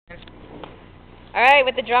Alright,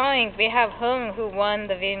 with the drawings, we have Hung, who won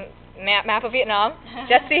the map of Vietnam.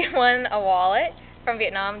 Jesse won a wallet from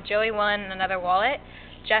Vietnam. Joey won another wallet.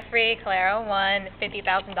 Jeffrey Calero won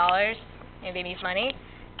 $50,000 in baby's money.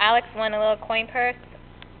 Alex won a little coin purse.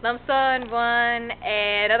 Lumson won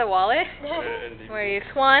another wallet.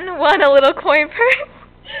 Swan won a little coin purse.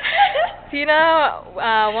 Tina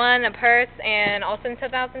won a purse and also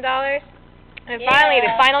 $10,000. And finally,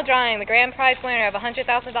 the final drawing, the grand prize winner of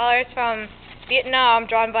 $100,000 from Vietnam,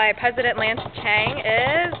 drawn by President Lance Chang,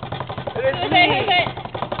 is... Who's it?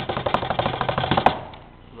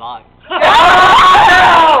 Live.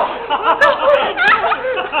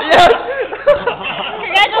 Yes!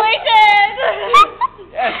 Congratulations!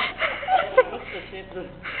 Yes!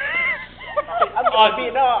 I'm going to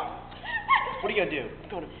Vietnam! What are you going to do? I'm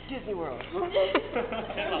going to Disney World.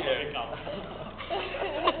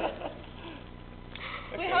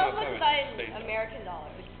 Wait, how much is that in American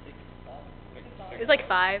dollars? It's like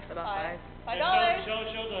 $5. $5. Show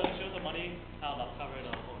the money, how that's covered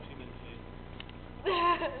on home treatment fee.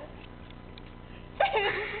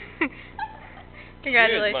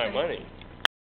 Congratulations. Here's my money.